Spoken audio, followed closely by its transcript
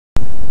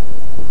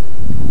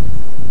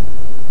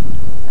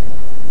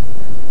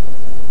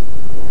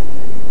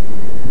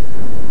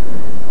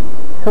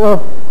Hello.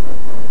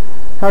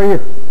 How are you?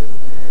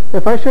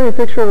 If I show you a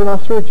picture of an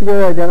officer, would you be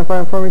able to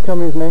identify him for me? Tell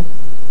me his name.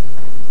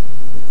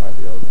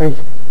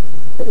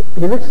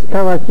 He looks kind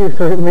of like you,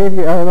 so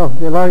maybe, I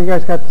don't know. A lot of you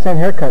guys got the same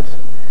haircuts.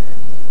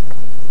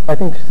 I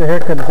think just the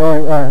haircut is the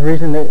only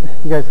reason that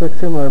you guys look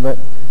similar, but...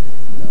 No,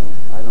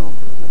 I don't.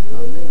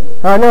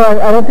 That's not me. No,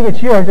 I don't think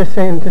it's you. I'm just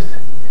saying, just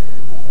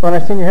when I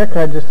seen your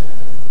haircut, I just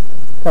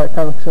thought it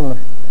kind of looked similar.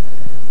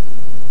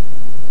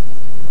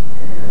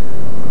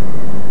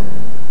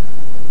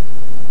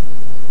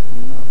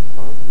 I'm not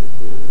positive,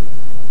 dude.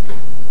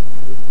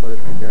 There's quite a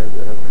few guys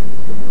that have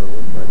similar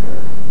look like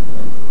that.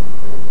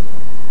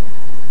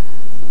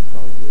 Not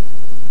positive.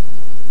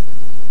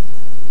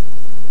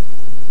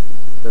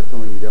 Is that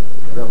someone you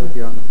dealt with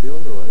you out in the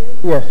field, or what?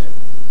 Yes.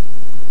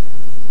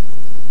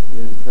 You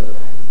didn't tell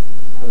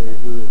you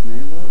who his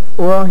name was?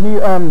 Well,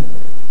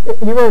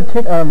 he wrote a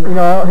ticket. You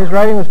know, his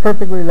writing was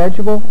perfectly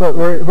legible, but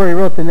where he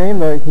wrote the name,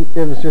 though,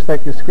 it was just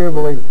like a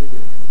scribble.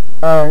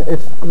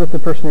 It's with the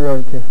person who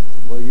wrote it to.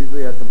 Well,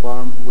 usually at the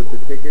bottom with the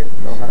ticket,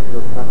 they'll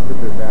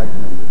put their badge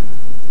number.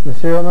 The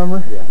serial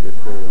number? Yeah, their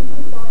serial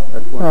number.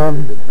 That's one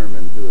way to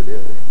determine who it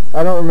is.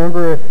 I don't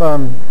remember if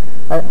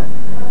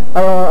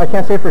I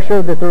can't say for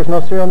sure that there was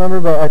no serial number,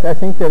 but I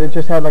think that it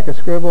just had like a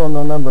scribble and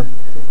no number.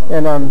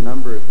 And the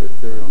number is the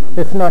serial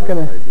number.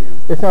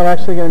 It's not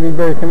actually going to be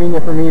very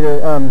convenient for me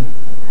to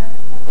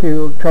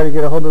try to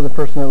get a hold of the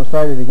person that was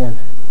cited again,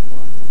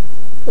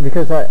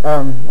 because I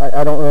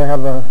don't really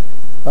have a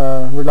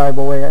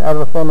reliable way. I have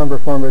a phone number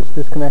for him, but it's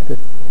disconnected.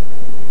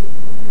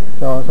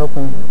 So I was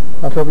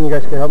hoping you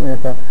guys could help me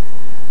with that.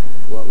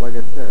 Well, like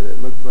I said,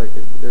 it looks like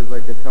there's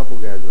like a couple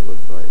guys that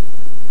looks like.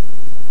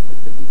 I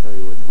couldn't tell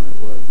you which one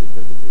it was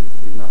because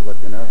he's not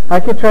looking up. I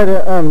could try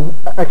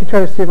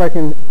to see if I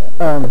can.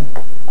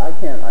 I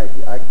can't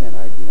ID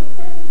him.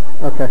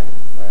 Okay.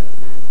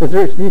 Right.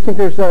 Do you think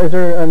is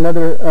there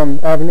another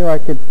avenue I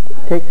could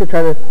take to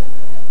try to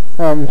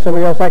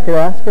somebody else I could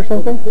ask or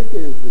something? Well, the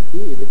ticket is the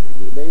key.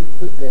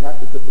 They have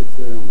to put the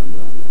serial number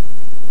on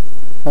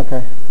there.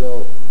 Okay.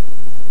 So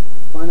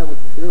find out what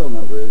the serial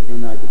number is,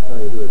 and I can tell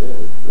you who it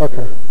is. Okay.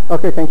 Sure.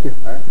 Okay. Thank you.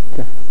 All right.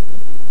 Okay.